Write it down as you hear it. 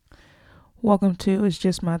Welcome to It's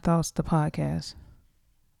Just My Thoughts, the podcast.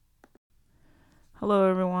 Hello,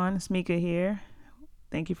 everyone. It's Mika here.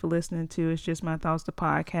 Thank you for listening to It's Just My Thoughts, the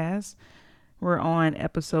podcast. We're on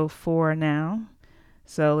episode 4 now.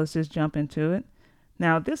 So let's just jump into it.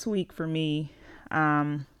 Now, this week for me,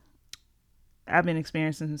 I've been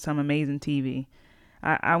experiencing some amazing TV.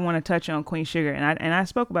 I want to touch on Queen Sugar. And I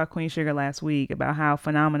spoke about Queen Sugar last week, about how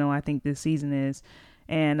phenomenal I think this season is.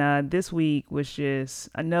 And this week was just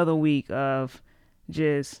another week of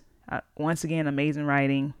just, once again, amazing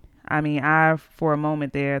writing. I mean, I, for a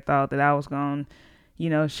moment there, thought that I was going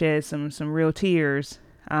to, shed some real tears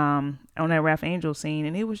on that Ralph Angel scene.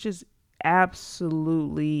 And it was just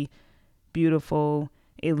absolutely beautiful.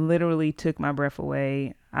 It literally took my breath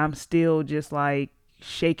away. I'm still just like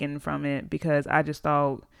shaken from it because I just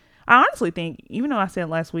thought, I honestly think, even though I said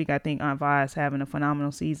last week, I think Aunt Vi is having a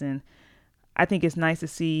phenomenal season. I think it's nice to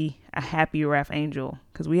see a happy Ralph Angel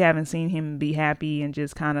because we haven't seen him be happy and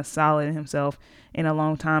just kind of solid in himself in a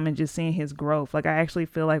long time, and just seeing his growth. Like, I actually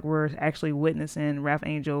feel like we're actually witnessing Ralph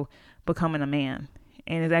Angel becoming a man,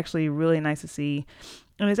 and it's actually really nice to see.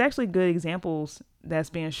 And it's actually good examples that's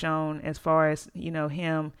being shown as far as,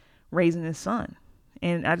 him raising his son.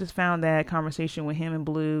 And I just found that conversation with him and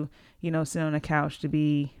Blue, sitting on the couch to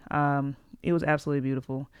be, it was absolutely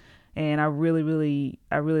beautiful. And I really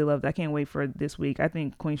loved it. I can't wait for this week. I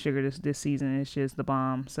think Queen Sugar this season is just the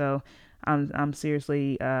bomb. So I'm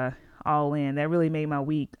seriously all in. That really made my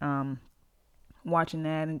week. Watching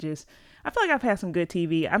that, and just, I feel like I've had some good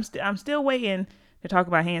TV. I'm still waiting to talk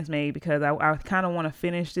about Handmaid because I kind of want to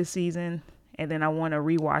finish this season, and then I want to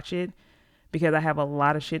rewatch it because I have a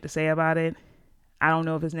lot of shit to say about it. I don't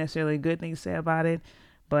know if it's necessarily a good thing to say about it,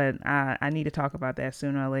 but I need to talk about that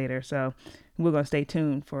sooner or later. So we're going to stay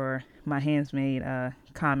tuned for my Handmaid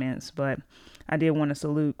comments. But I did want to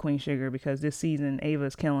salute Queen Sugar because this season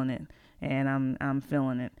Ava's killing it, and I'm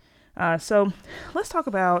feeling it. So let's talk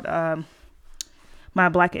about my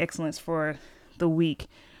Black Excellence for the week,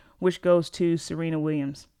 which goes to Serena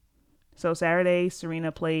Williams. So Saturday,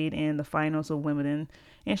 Serena played in the finals of Wimbledon,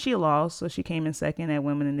 and she lost, so she came in second at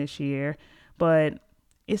Wimbledon this year. But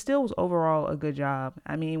it still was overall a good job.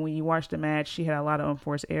 I mean, when you watch the match, she had a lot of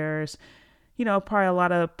unforced errors. Probably a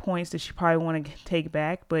lot of points that she probably want to take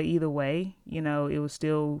back. But either way, it was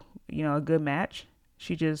still, a good match.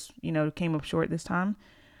 She just, came up short this time.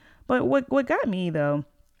 But what got me, though,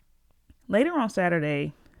 later on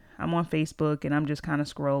Saturday, I'm on Facebook and I'm just kind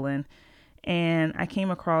of scrolling. And I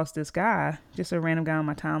came across this guy, just a random guy on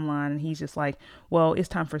my timeline. And he's just like, well, it's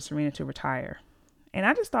time for Serena to retire. And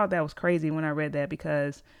I just thought that was crazy when I read that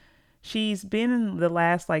because she's been in the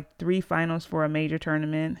last like 3 finals for a major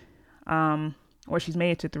tournament. Or she's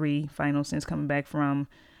made it to 3 finals since coming back from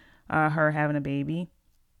her having a baby.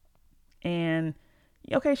 And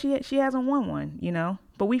okay, she hasn't won one,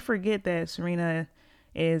 but we forget that Serena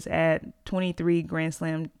is at 23 Grand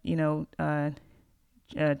Slam,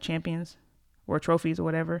 champions or trophies or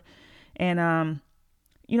whatever. And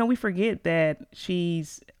we forget that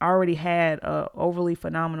she's already had a overly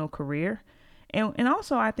phenomenal career. And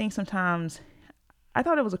also, I think sometimes I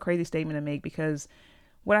thought it was a crazy statement to make because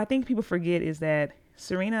what I think people forget is that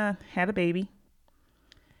Serena had a baby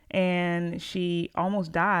and she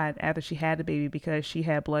almost died after she had the baby because she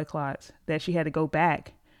had blood clots, that she had to go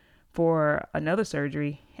back for another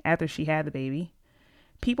surgery after she had the baby.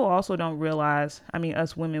 People also don't realize, I mean,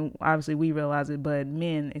 us women, obviously we realize it, but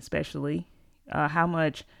men especially, how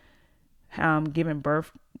much giving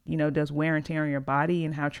birth, does wear and tear on your body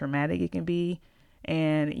and how traumatic it can be.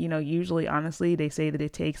 And, usually, honestly, they say that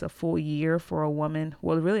it takes a full year for a woman.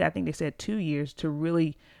 Well, really, I think they said 2 years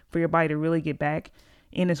for your body to really get back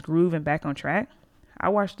in its groove and back on track. I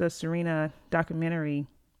watched the Serena documentary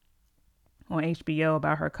on HBO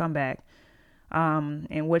about her comeback,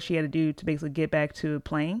 and what she had to do to basically get back to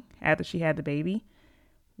playing after she had the baby.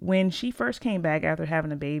 When she first came back after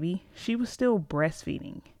having a baby, she was still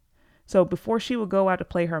breastfeeding. So before she would go out to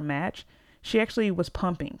play her match, she actually was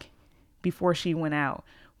pumping before she went out,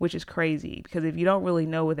 which is crazy because if you don't really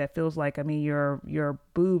know what that feels like, I mean, your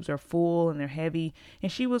boobs are full and they're heavy,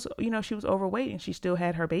 and she was overweight and she still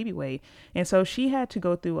had her baby weight. And so she had to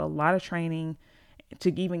go through a lot of training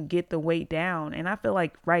to even get the weight down. And I feel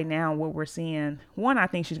like right now what we're seeing, one, I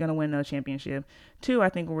think she's going to win another championship. 2, I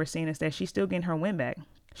think what we're seeing is that she's still getting her win back.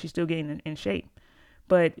 She's still getting in shape,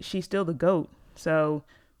 but she's still the GOAT. So,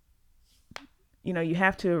 you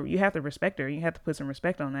have to respect her. You have to put some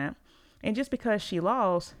respect on that. And just because she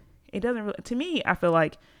lost, it doesn't really, to me, I feel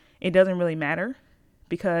like it doesn't really matter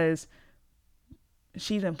because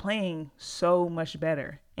she's been playing so much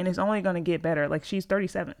better and it's only going to get better. Like, she's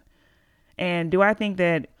 37. And do I think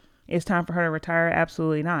that it's time for her to retire?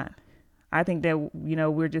 Absolutely not. I think that,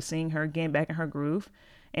 we're just seeing her getting back in her groove.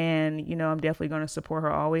 And, I'm definitely going to support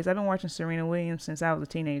her always. I've been watching Serena Williams since I was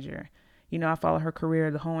a teenager. I followed her career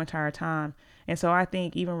the whole entire time. And so I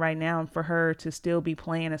think even right now, for her to still be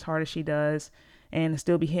playing as hard as she does and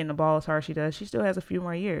still be hitting the ball as hard as she does, she still has a few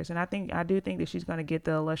more years. And I do think that she's going to get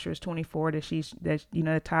the illustrious 24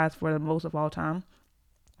 that ties for the most of all time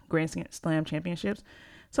Grand Slam championships.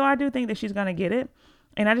 So I do think that she's going to get it.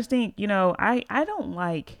 And I just think, I don't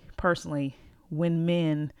like personally when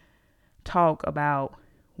men talk about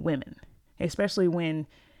women, especially when,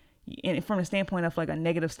 and from the standpoint of like a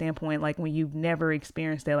negative standpoint, like when you've never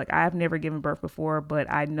experienced that. Like I've never given birth before,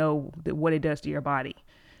 but I know what it does to your body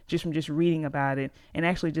just from just reading about it and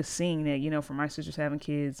actually just seeing that, from my sisters having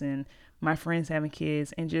kids and my friends having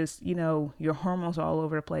kids and just, your hormones all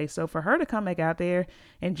over the place. So for her to come back out there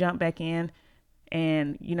and jump back in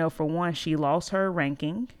and, for one, she lost her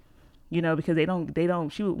ranking, because when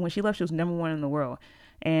she left, she was number 1 in the world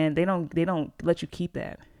and they don't let you keep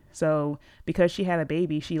that. So because she had a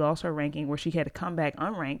baby, she lost her ranking where she had to come back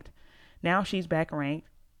unranked. Now she's back ranked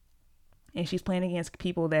and she's playing against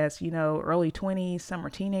people that's, early 20s, some are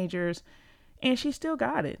teenagers, and she still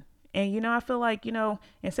got it. And, I feel like,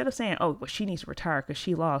 instead of saying, oh, well, she needs to retire because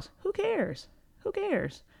she lost, who cares? Who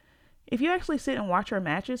cares? If you actually sit and watch her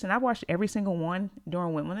matches, and I've watched every single one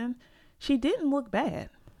during Wimbledon, she didn't look bad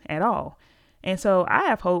at all. And so I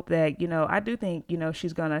have hope that, I do think,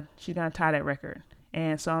 she's gonna tie that record.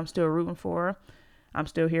 And so I'm still rooting for her. I'm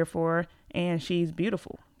still here for her. And she's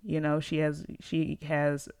beautiful. She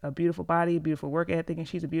has a beautiful body, beautiful work ethic, and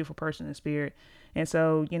she's a beautiful person in spirit. And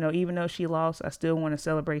so, even though she lost, I still want to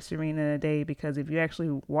celebrate Serena today because if you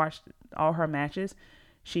actually watched all her matches,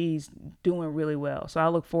 she's doing really well. So I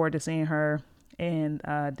look forward to seeing her in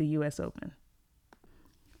the U.S. Open.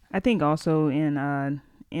 I think also in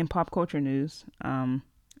pop culture news,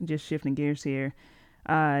 just shifting gears here,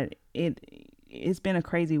 it's been a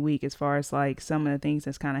crazy week as far as like some of the things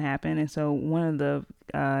that's kind of happened. And so one of the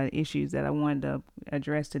issues that I wanted to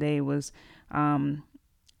address today was Jermaine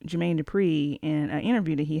Dupri in an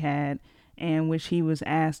interview that he had in which he was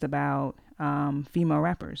asked about female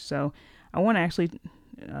rappers. So I want to actually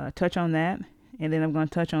touch on that, and then I'm going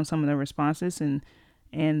to touch on some of the responses, and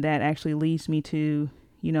that actually leads me to,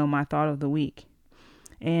 my thought of the week.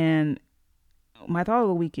 And my thought of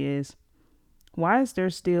the week is, why is there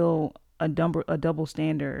still a double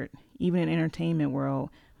standard, even in entertainment world,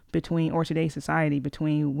 or today's society,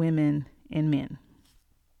 between women and men?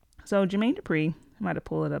 So Jermaine Dupri, I might have to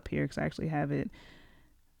pull it up here because I actually have it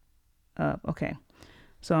up. Okay,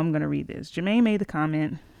 so I'm going to read this. Jermaine made the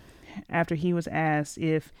comment after he was asked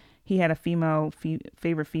if he had a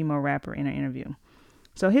favorite female rapper in an interview.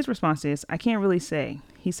 So his response is, I can't really say,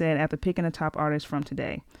 he said after picking a top artist from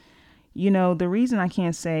today. The reason I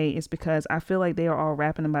can't say is because I feel like they are all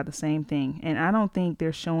rapping about the same thing. And I don't think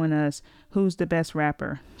they're showing us who's the best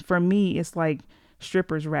rapper. For me, it's like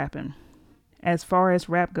strippers rapping. As far as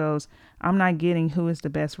rap goes, I'm not getting who is the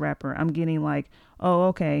best rapper. I'm getting like, oh,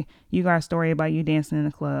 okay, you got a story about you dancing in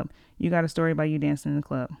the club. You got a story about you dancing in the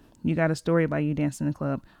club. You got a story about you dancing in the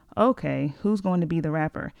club. Okay, who's going to be the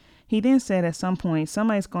rapper? He then said at some point,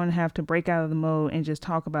 somebody's going to have to break out of the mode and just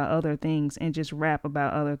talk about other things and just rap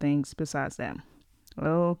about other things besides that.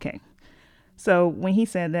 Okay. So when he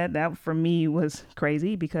said that for me was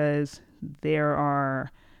crazy because there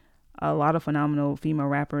are a lot of phenomenal female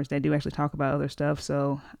rappers that do actually talk about other stuff.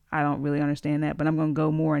 So I don't really understand that, but I'm going to go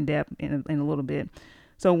more in depth in a little bit.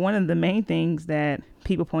 So one of the main things that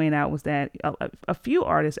people pointed out was that a few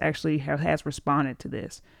artists actually has responded to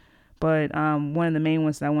this. But one of the main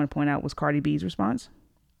ones that I want to point out was Cardi B's response.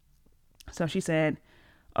 So she said,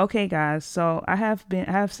 okay, guys, so I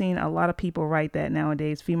have seen a lot of people write that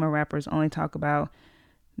nowadays female rappers only talk about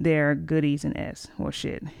their goodies and S or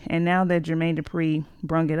shit. And now that Jermaine Dupri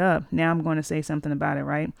brung it up, now I'm going to say something about it,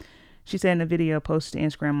 right? She said in a video posted to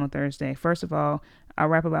Instagram on Thursday, first of all, I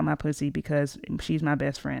rap about my pussy because she's my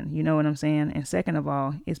best friend. You know what I'm saying? And second of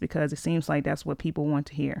all, it's because it seems like that's what people want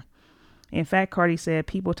to hear. In fact, Cardi said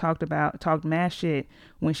people talked mad shit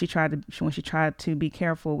when she tried to be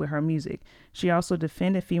careful with her music. She also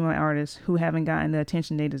defended female artists who haven't gotten the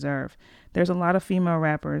attention they deserve. There's a lot of female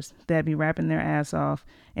rappers that be rapping their ass off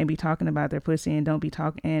and be talking about their pussy and don't be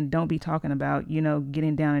talking about,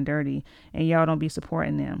 getting down and dirty, and y'all don't be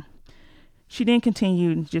supporting them. She didn't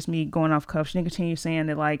continue, just me going off cuff, she didn't continue saying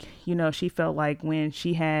that, she felt like when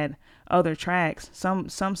she had other tracks, some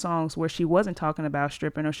songs where she wasn't talking about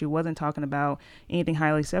stripping or she wasn't talking about anything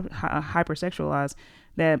highly hypersexualized,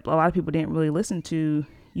 that a lot of people didn't really listen to,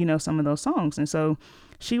 some of those songs. And so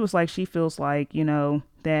she was like, she feels like,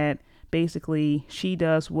 that basically she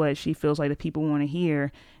does what she feels like the people want to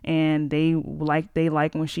hear, and they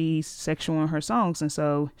like when she's sexual in her songs, and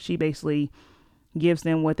so she basically gives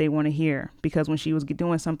them what they want to hear. Because when she was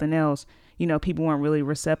doing something else, people weren't really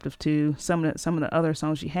receptive to some of the other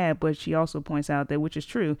songs she had. But she also points out that, which is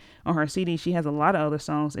true, on her CD she has a lot of other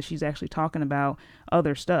songs that she's actually talking about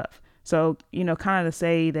other stuff. So, kind of to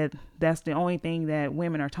say that that's the only thing that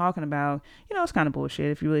women are talking about, it's kind of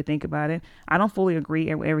bullshit if you really think about it. I don't fully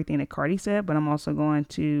agree with everything that Cardi said, but I'm also going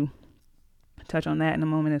to touch on that in a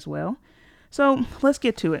moment as well. So let's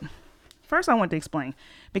get to it. First, I want to explain,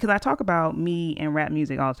 because I talk about me and rap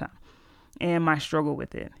music all the time and my struggle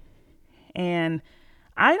with it. And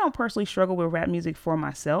I don't personally struggle with rap music for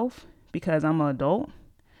myself because I'm an adult.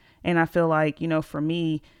 And I feel like, for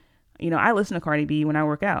me, I listen to Cardi B when I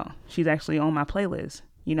work out. She's actually on my playlist.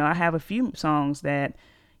 I have a few songs that,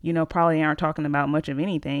 probably aren't talking about much of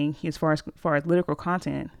anything as far as lyrical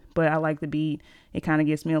content, but I like the beat. It kind of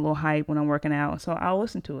gets me a little hype when I'm working out, so I'll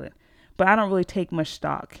listen to it. But I don't really take much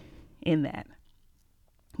stock in that.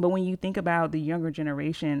 But when you think about the younger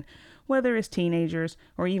generation, whether it's teenagers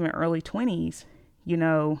or even early 20s,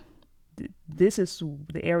 this is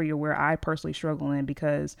the area where I personally struggle in,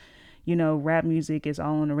 because rap music is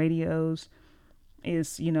all on the radios.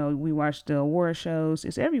 We watch the award shows.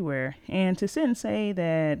 It's everywhere. And to sit and say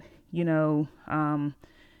that,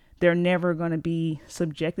 they're never going to be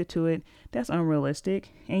subjected to it, that's unrealistic.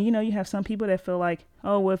 And, you have some people that feel like,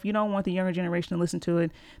 oh, well, if you don't want the younger generation to listen to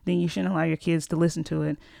it, then you shouldn't allow your kids to listen to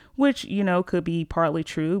it, which, could be partly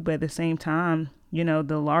true. But at the same time,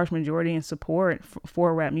 the large majority in support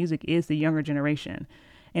for rap music is the younger generation.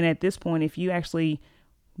 And at this point, if you actually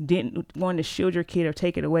didn't want to shield your kid or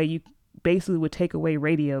take it away, you basically would take away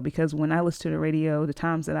radio. Because when I listen to the radio, the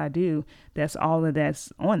times that I do, that's all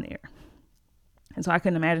that's on there. And so I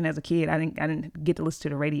couldn't imagine as a kid, I didn't get to listen to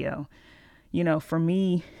the radio. For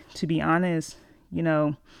me, to be honest,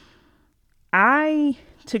 I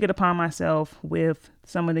took it upon myself with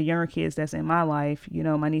some of the younger kids that's in my life,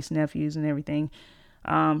 my niece and nephews and everything,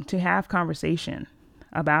 to have conversation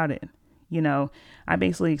about it. I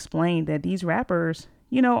basically explained that these rappers,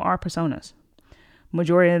 are personas.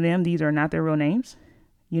 Majority of them, these are not their real names.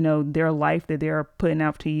 Their life that they're putting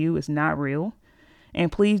out to you is not real. And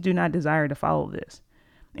please do not desire to follow this.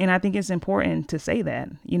 And I think it's important to say that,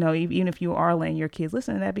 even if you are letting your kids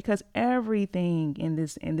listen to that, because everything in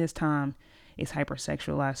this time is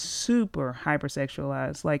hypersexualized, super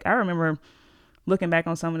hypersexualized. Like, I remember looking back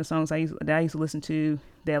on some of the songs that I used to listen to,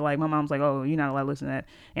 that like my mom's like, oh, you're not allowed to listen to that.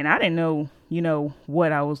 And I didn't know,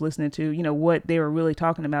 what I was listening to, what they were really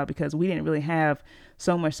talking about, because we didn't really have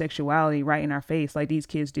so much sexuality right in our face like these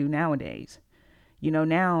kids do nowadays.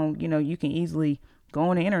 Now, you can easily go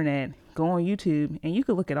on the internet, go on YouTube, and you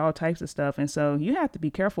can look at all types of stuff. And so you have to be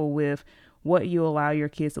careful with what you allow your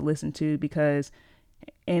kids to listen to, because,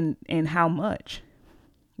 and how much,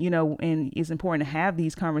 and it's important to have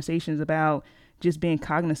these conversations about just being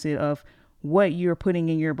cognizant of what you're putting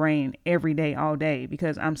in your brain every day, all day.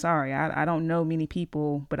 Because I'm sorry, I don't know many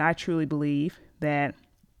people, but I truly believe that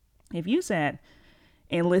if you sat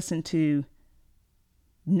and listened to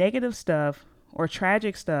negative stuff or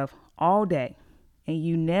tragic stuff all day, and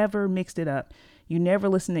you never mixed it up, you never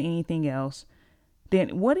listened to anything else,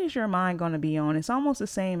 then what is your mind going to be on? It's almost the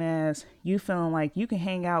same as you feeling like you can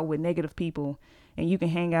hang out with negative people, and you can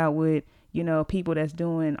hang out with, people that's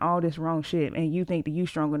doing all this wrong shit, and you think that you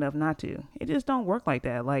strong enough not to. It just don't work like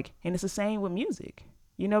that. Like, and it's the same with music,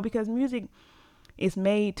 because music is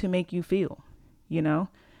made to make you feel,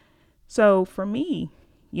 So for me,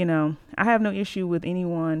 I have no issue with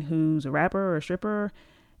anyone who's a rapper or a stripper.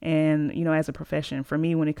 And, as a profession, for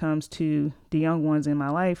me, when it comes to the young ones in my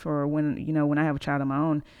life, or when I have a child of my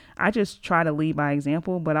own, I just try to lead by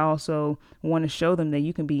example, but I also want to show them that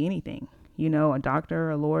you can be anything, a doctor,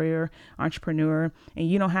 a lawyer, entrepreneur, and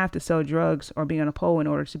you don't have to sell drugs or be on a pole in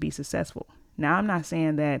order to be successful. Now, I'm not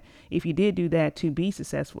saying that if you did do that to be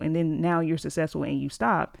successful, and then now you're successful and you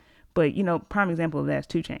stop, but, prime example of that is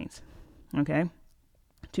 2 Chainz. Okay.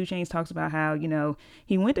 2 Chainz talks about how,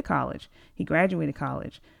 he went to college, he graduated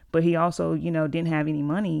college, but he also, didn't have any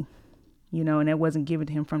money, and that wasn't given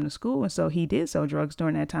to him from the school. And so he did sell drugs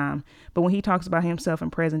during that time. But when he talks about himself in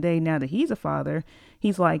present day, now that he's a father,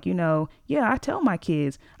 he's like, yeah, I tell my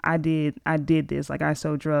kids I did this, like I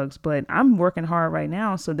sold drugs, but I'm working hard right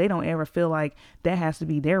now. So they don't ever feel like that has to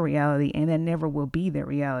be their reality, and that never will be their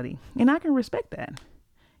reality. And I can respect that,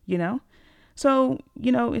 So,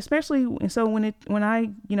 especially, and so when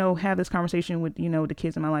I, have this conversation with, the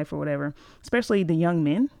kids in my life or whatever, especially the young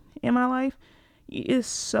men in my life, it's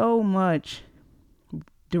so much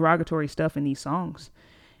derogatory stuff in these songs.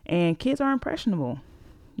 And kids are impressionable.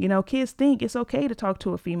 Kids think it's okay to talk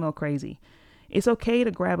to a female crazy. It's okay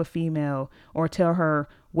to grab a female or tell her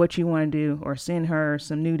what you want to do or send her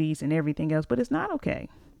some nudies and everything else, but it's not okay.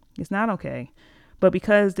 It's not okay. But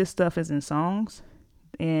because this stuff is in songs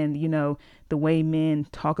and, the way men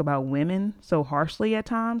talk about women so harshly at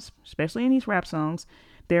times, especially in these rap songs,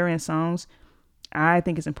 they're in songs, I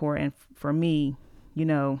think it's important for me,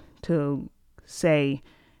 to say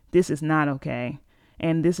this is not okay.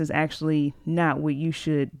 And this is actually not what you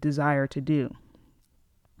should desire to do.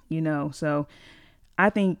 So I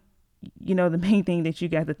think, the main thing that you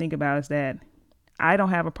got to think about is that I don't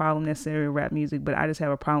have a problem necessarily with rap music, but I just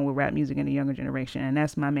have a problem with rap music in the younger generation. And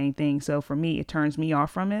that's my main thing. So for me, it turns me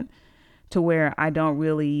off from it to where I don't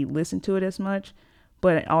really listen to it as much.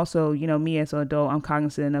 But also, me as an adult, I'm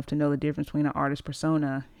cognizant enough to know the difference between an artist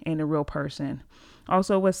persona and a real person.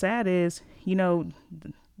 Also, what's sad is,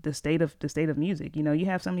 the state of music. You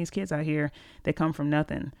have some of these kids out here that come from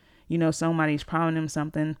nothing. Somebody's promising them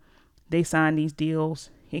something. They sign these deals.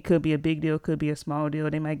 It could be a big deal, could be a small deal.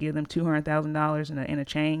 They might give them $200,000 in a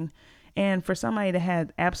chain. And for somebody that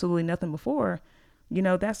had absolutely nothing before,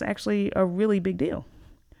 that's actually a really big deal.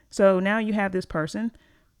 So now you have this person,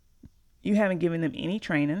 you haven't given them any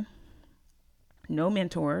training, no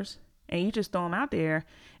mentors, and you just throw them out there.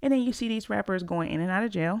 And then you see these rappers going in and out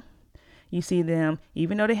of jail. You see them,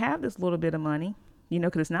 even though they have this little bit of money,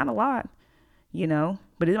 because it's not a lot,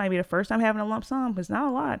 but it might be the first time having a lump sum, but it's not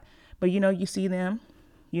a lot. But, you see them,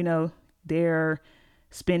 they're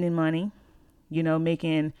spending money,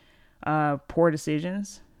 making poor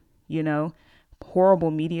decisions,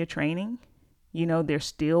 horrible media training. They're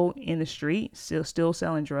still in the street, still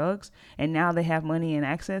selling drugs. And now they have money and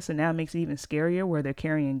access. And now it makes it even scarier where they're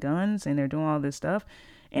carrying guns and they're doing all this stuff.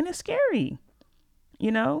 And it's scary,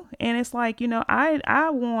 and it's like,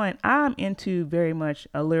 I'm into very much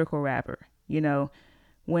a lyrical rapper,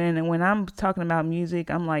 when I'm talking about music,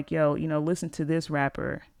 I'm like, yo, listen to this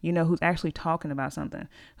rapper, who's actually talking about something,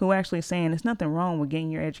 who actually saying there's nothing wrong with getting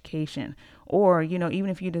your education. Or, even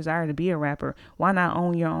if you desire to be a rapper, why not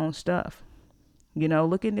own your own stuff?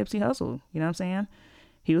 Look at Nipsey Hussle. You know what I'm saying?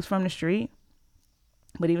 He was from the street,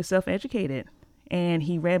 but he was self-educated and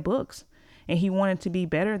he read books and he wanted to be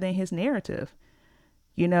better than his narrative.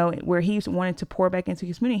 Where he wanted to pour back into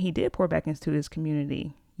his community, he did pour back into his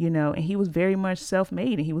community, and he was very much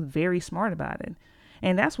self-made and he was very smart about it.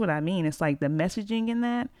 And that's what I mean. It's like the messaging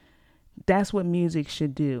in that's what music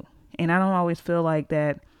should do. And I don't always feel like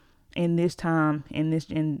that in this time, in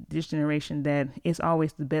this generation, that it's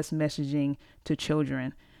always the best messaging to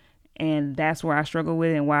children. And that's where I struggle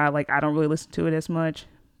with it and why, I don't really listen to it as much,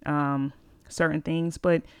 certain things,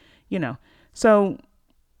 but, so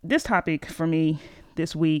this topic for me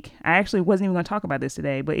this week, I actually wasn't even going to talk about this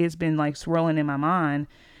today, but it's been swirling in my mind,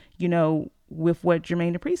 with what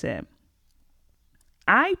Jermaine Dupri said.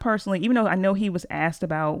 I personally, even though I know he was asked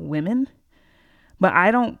about women, but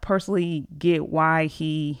I don't personally get why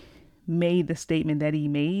he made the statement that he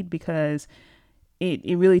made, because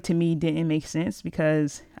it really, to me, didn't make sense,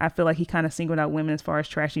 because I feel like he kind of singled out women as far as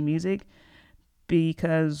trashy music,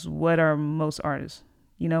 because what are most artists,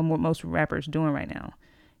 most rappers doing right now?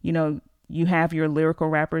 You have your lyrical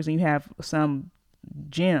rappers and you have some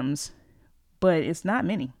gems, but it's not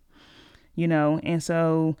many, and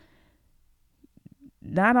so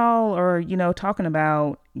not all are, talking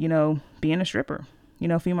about, being a stripper.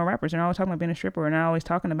 Female rappers are not always talking about being a stripper and not always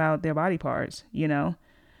talking about their body parts,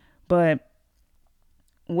 but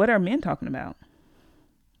what are men talking about?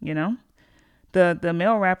 The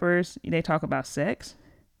male rappers, they talk about sex,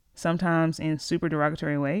 sometimes in super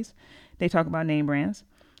derogatory ways. They talk about name brands.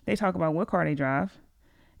 They talk about what car they drive,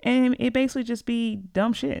 and it basically just be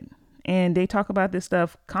dumb shit. And they talk about this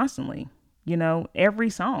stuff constantly, every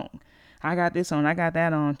song. I got this on, I got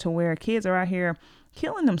that on, to where kids are out here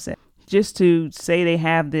killing themselves just to say they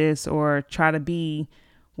have this or try to be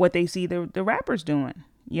what they see the rappers doing,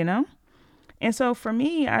 And so for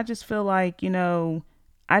me, I just feel like,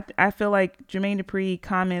 I feel like Jermaine Dupri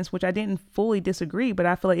comments, which I didn't fully disagree, but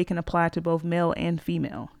I feel like it can apply to both male and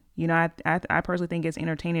female. I personally think as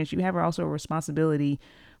entertainers, you have also a responsibility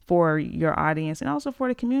for your audience and also for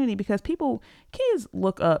the community, because kids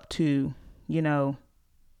look up to,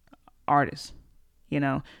 artists,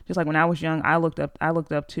 just like when I was young, I looked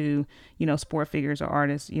up to, sport figures or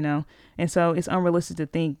artists, and so it's unrealistic to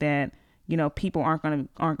think that, people aren't going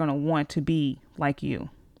to want to be like you.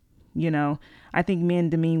 I think men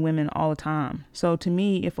demean women all the time. So to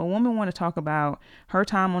me, if a woman want to talk about her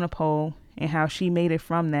time on a pole and how she made it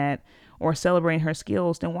from that, or celebrating her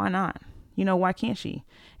skills, then why not? why can't she?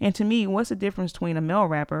 And to me, what's the difference between a male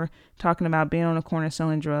rapper talking about being on the corner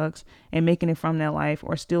selling drugs and making it from that life,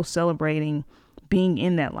 or still celebrating being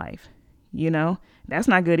in that life? That's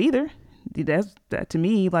not good either. That to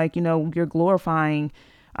me, like, you're glorifying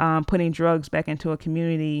putting drugs back into a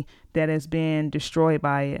community that has been destroyed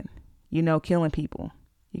by it, killing people.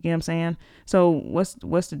 You get what I'm saying? So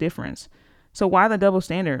what's the difference? So why the double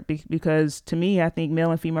standard? Because to me, I think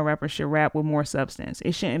male and female rappers should rap with more substance.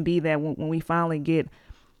 It shouldn't be that when we finally get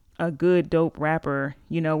a good, dope rapper,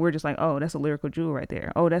 we're just like, oh, that's a lyrical jewel right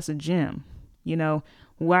there. Oh, that's a gem.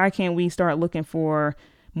 Why can't we start looking for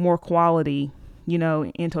more quality,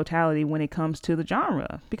 in totality when it comes to the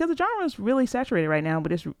genre? Because the genre is really saturated right now,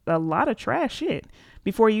 but it's a lot of trash shit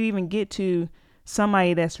before you even get to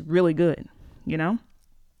somebody that's really good,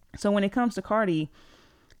 So when it comes to Cardi,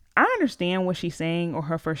 I understand what she's saying or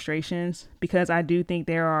her frustrations, because I do think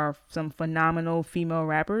there are some phenomenal female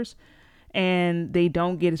rappers and they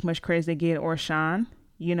don't get as much credit as they get or shine.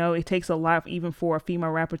 It takes a lot even for a female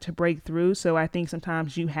rapper to break through. So I think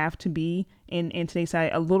sometimes you have to be in today's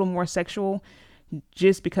side a little more sexual,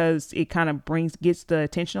 just because it kind of gets the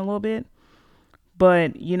attention a little bit.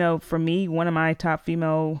 But, for me, one of my top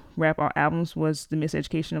female rap albums was The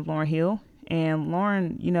Miseducation of Lauryn Hill. And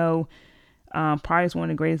Lauryn, probably is one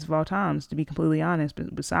of the greatest of all times, to be completely honest.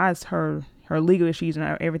 But besides her legal issues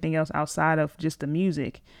and everything else outside of just the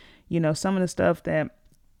music, some of the stuff that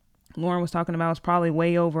Lauryn was talking about was probably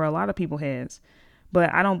way over a lot of people's heads.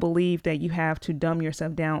 But I don't believe that you have to dumb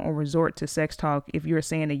yourself down or resort to sex talk if you're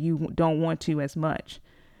saying that you don't want to as much.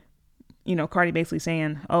 Cardi basically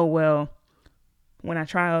saying, oh, well, when I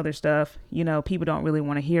try other stuff, people don't really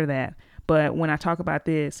want to hear that. But when I talk about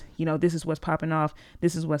this, this is what's popping off.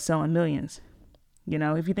 This is what's selling millions.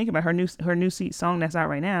 If you think about her new song that's out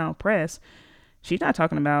right now, Press, she's not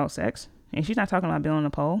talking about sex, and she's not talking about being on a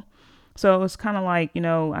pole. So it's kind of like,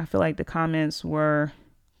 I feel like the comments were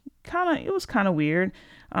it was kind of weird.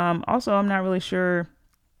 Also, I'm not really sure,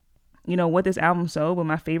 what this album sold, but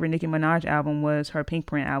my favorite Nicki Minaj album was her Pink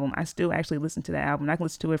Print album. I still actually listen to that album. I can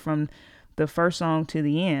listen to it from the first song to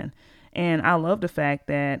the end. And I love the fact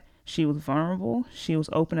that she was vulnerable. She was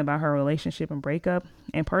open about her relationship and breakup.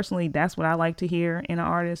 And personally, that's what I like to hear in an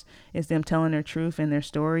artist, is them telling their truth and their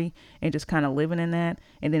story and just kind of living in that.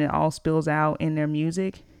 And then it all spills out in their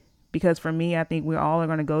music. Because for me, I think we all are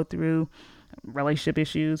going to go through relationship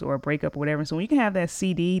issues or a breakup or whatever. So when you can have that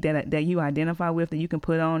CD that you identify with, that you can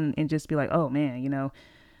put on and just be like, oh man,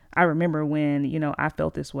 I remember when, I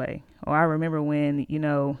felt this way, or I remember when,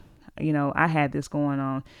 I had this going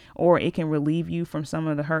on, or it can relieve you from some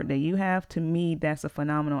of the hurt that you have. To me, that's a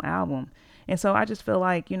phenomenal album. And so I just feel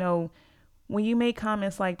like, when you make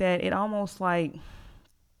comments like that, it almost like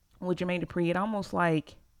with Jermaine Dupri, it almost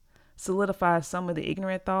like solidifies some of the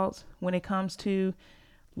ignorant thoughts when it comes to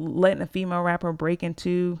letting a female rapper break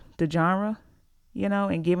into the genre,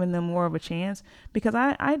 and giving them more of a chance. Because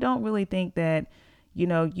I don't really think that,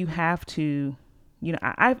 you have to,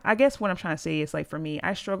 I guess what I'm trying to say is, like, for me,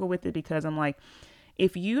 I struggle with it because I'm like,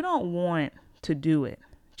 if you don't want to do it,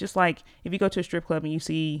 just like if you go to a strip club and you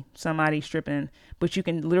see somebody stripping, but you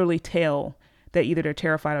can literally tell that either they're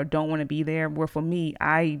terrified or don't want to be there. Where for me,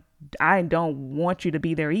 I don't want you to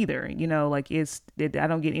be there either. I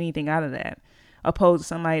don't get anything out of that. Opposed to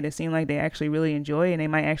somebody that seems like they actually really enjoy, and they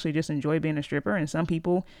might actually just enjoy being a stripper. And some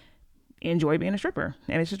people enjoy being a stripper,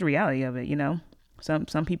 and it's just the reality of it.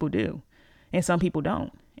 Some people do, and some people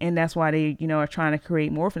don't. And that's why they, are trying to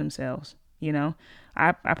create more for themselves.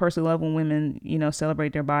 I personally love when women,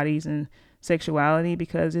 celebrate their bodies and sexuality,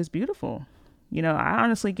 because it's beautiful. I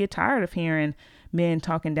honestly get tired of hearing men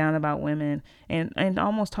talking down about women and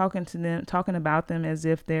almost talking about them as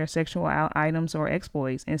if they're sexual items or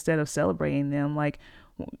exploits, instead of celebrating them. Like,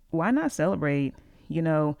 why not celebrate,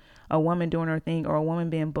 a woman doing her thing, or a woman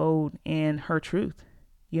being bold in her truth,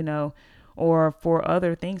 or for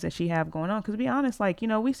other things that she have going on. Because to be honest, like,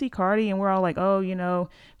 we see Cardi and we're all like, oh,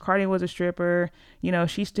 Cardi was a stripper,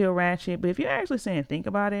 she's still ratchet. But if you're actually saying, think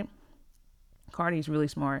about it, Cardi's really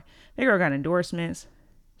smart. That girl got endorsements.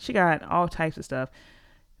 She got all types of stuff.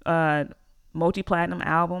 Multi-platinum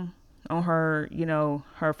album on her,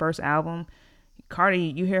 her first album. Cardi,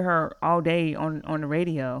 you hear her all day on the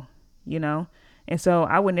radio, And so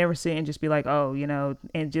I would never sit and just be like, oh,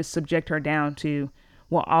 and just subject her down to,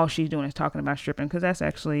 well, all she's doing is talking about stripping. Because that's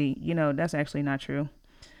actually, that's actually not true.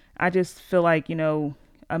 I just feel like,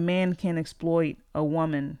 a man can exploit a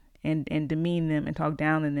woman and demean them and talk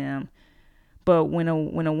down to them. But when a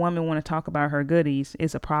woman want to talk about her goodies,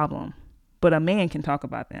 it's a problem. But a man can talk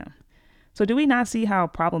about them. So do we not see how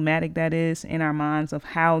problematic that is in our minds of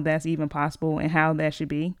how that's even possible and how that should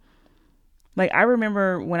be? Like I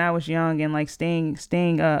remember when I was young and like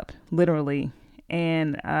staying up literally.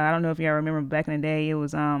 And I don't know if y'all remember back in the day, it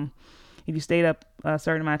was if you stayed up a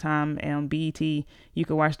certain amount of time on BET, you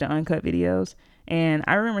could watch the uncut videos. And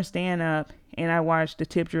I remember staying up and I watched the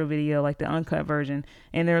tip drill video, like the uncut version.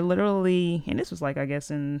 And they're literally, and this was like, I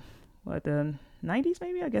guess in what, the 90s,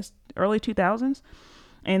 maybe, I guess early 2000s.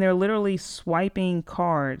 And they're literally swiping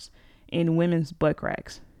cards in women's butt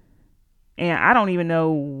cracks. And I don't even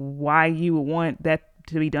know why you would want that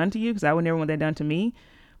to be done to you, because I would never want that done to me.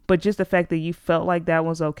 But just the fact that you felt like that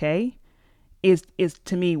was okay is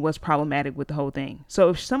to me what's problematic with the whole thing. So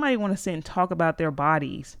if somebody want to sit and talk about their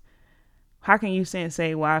bodies, how can you sit and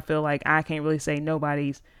say, well, I feel like I can't really say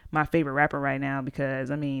nobody's my favorite rapper right now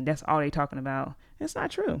because I mean that's all they talking about. It's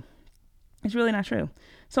not true. It's really not true.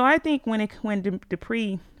 So I think when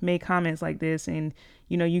Dupree made comments like this, and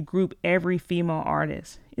you group every female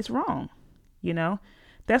artist, it's wrong. You know,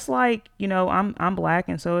 that's like I'm black,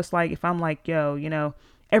 and so it's like if I'm like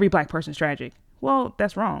every black person's tragic. Well,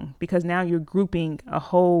 that's wrong because now you're grouping a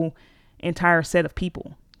whole entire set of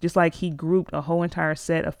people. Just like he grouped a whole entire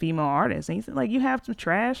set of female artists, and he said like you have some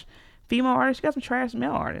trash female artists, you got some trash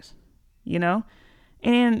male artists. You know,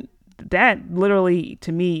 and that literally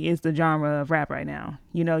to me is the genre of rap right now.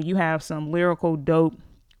 You have some lyrical dope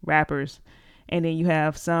rappers and then you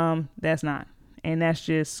have some that's not. And that's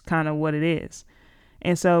just kind of what it is.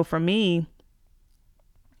 And so for me,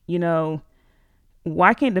 you know,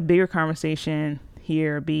 why can't the bigger conversation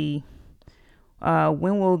here be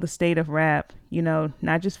when will the state of rap,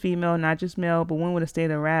 not just female, not just male, but when will the state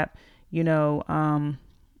of rap,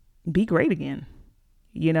 be great again?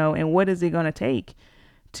 And what is it going to take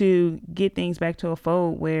to get things back to a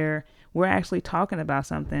fold where we're actually talking about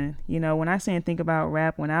something? When I say and think about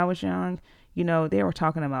rap when I was young, they were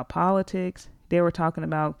talking about politics. They were talking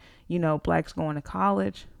about, blacks going to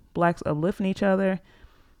college, blacks uplifting each other,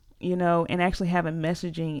 and actually having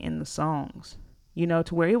messaging in the songs,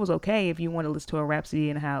 to where it was okay if you want to listen to a rap CD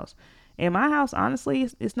in the house. In my house, honestly,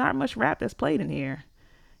 it's not much rap that's played in here,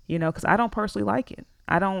 because I don't personally like it.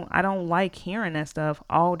 I don't like hearing that stuff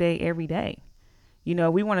all day, every day.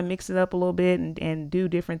 We want to mix it up a little bit and do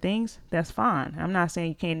different things. That's fine. I'm not saying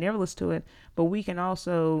you can't never listen to it, but we can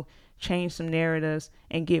also change some narratives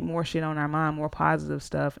and get more shit on our mind, more positive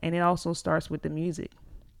stuff. And it also starts with the music.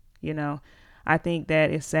 I think that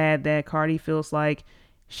it's sad that Cardi feels like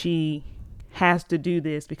she has to do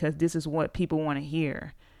this because this is what people want to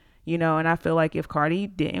hear. And I feel like if Cardi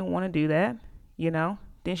didn't want to do that,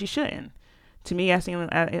 then she shouldn't. To me, I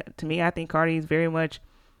think Cardi is very much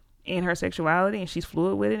in her sexuality and she's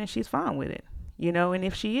fluid with it and she's fine with it, and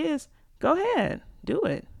if she is, go ahead, do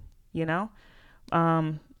it,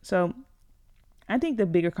 so I think the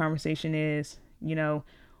bigger conversation is,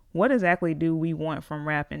 what exactly do we want from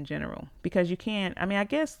rap in general? Because you can't, I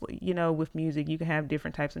guess, with music, you can have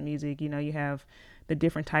different types of music, you have the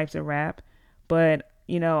different types of rap, but,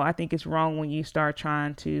 I think it's wrong when you start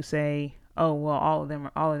trying to say, oh, well, all of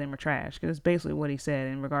them are trash, because it's basically what he said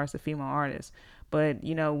in regards to female artists. But,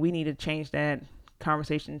 we need to change that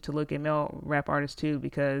conversation to look at male rap artists too,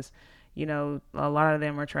 because, a lot of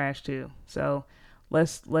them are trash too. So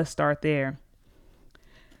let's start there.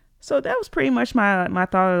 So that was pretty much my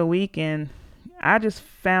thought of the week. And I just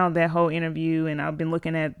found that whole interview, and I've been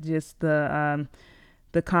looking at just the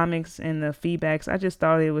comics and the feedbacks. I just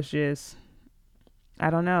thought it was just, I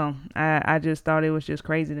don't know. I just thought it was just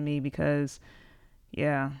crazy to me because,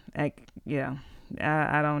 I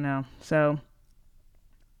don't know. So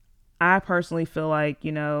I personally feel like,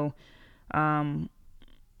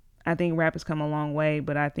 I think rap has come a long way,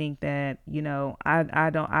 but I think that,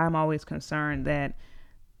 I'm always concerned that,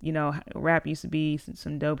 rap used to be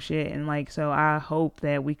some dope shit. And like, so I hope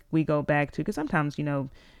that we go back to, because sometimes,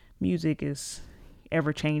 music is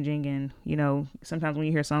ever changing, and sometimes when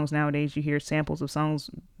you hear songs nowadays you hear samples of songs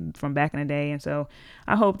from back in the day. And so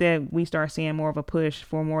I hope that we start seeing more of a push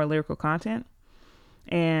for more lyrical content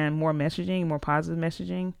and more messaging, more positive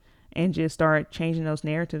messaging, and just start changing those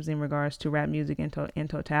narratives in regards to rap music in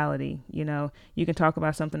totality. You can talk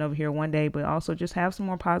about something over here one day, but also just have some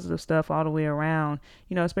more positive stuff all the way around,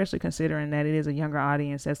 especially considering that it is a younger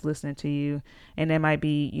audience that's listening to you, and they might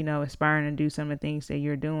be, aspiring to do some of the things that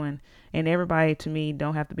you're doing. And everybody, to me,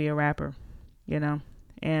 don't have to be a rapper,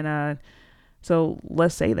 and so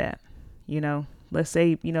let's say that, let's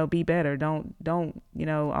say, be better. Don't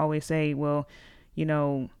always say, well,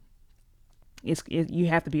 you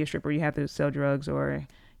have to be a stripper, you have to sell drugs, or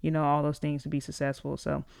all those things to be successful.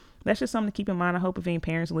 So that's just something to keep in mind. I hope if any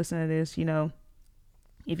parents listen to this,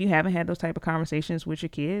 if you haven't had those type of conversations with your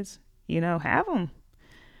kids, have them.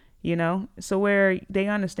 so where they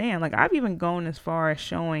understand. Like, I've even gone as far as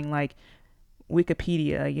showing like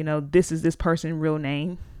Wikipedia, this is this person's real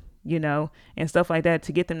name, and stuff like that,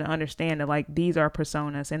 to get them to understand that like these are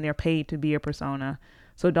personas and they're paid to be a persona.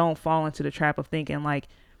 So don't fall into the trap of thinking like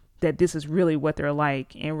that this is really what they're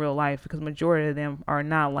like in real life, because majority of them are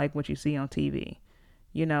not like what you see on TV.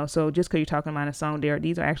 So just because you're talking about a song,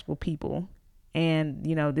 these are actual people, and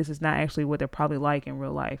this is not actually what they're probably like in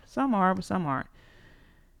real life. Some are, but some aren't.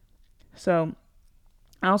 So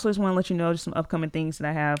I also just want to let you know just some upcoming things that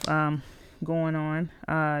I have going on.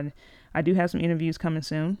 I do have some interviews coming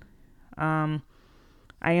soon. I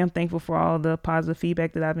am thankful for all the positive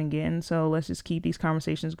feedback that I've been getting. So let's just keep these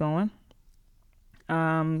conversations going.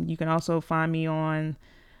 You can also find me on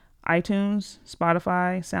iTunes,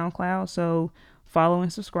 Spotify, SoundCloud. So follow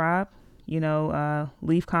and subscribe.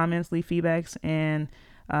 Leave comments, leave feedbacks, and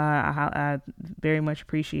I very much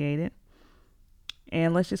appreciate it.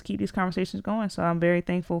 And let's just keep these conversations going. So I'm very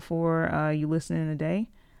thankful for you listening today.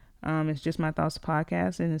 It's Just My Thoughts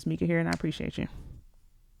podcast, and it's Mika here, and I appreciate you.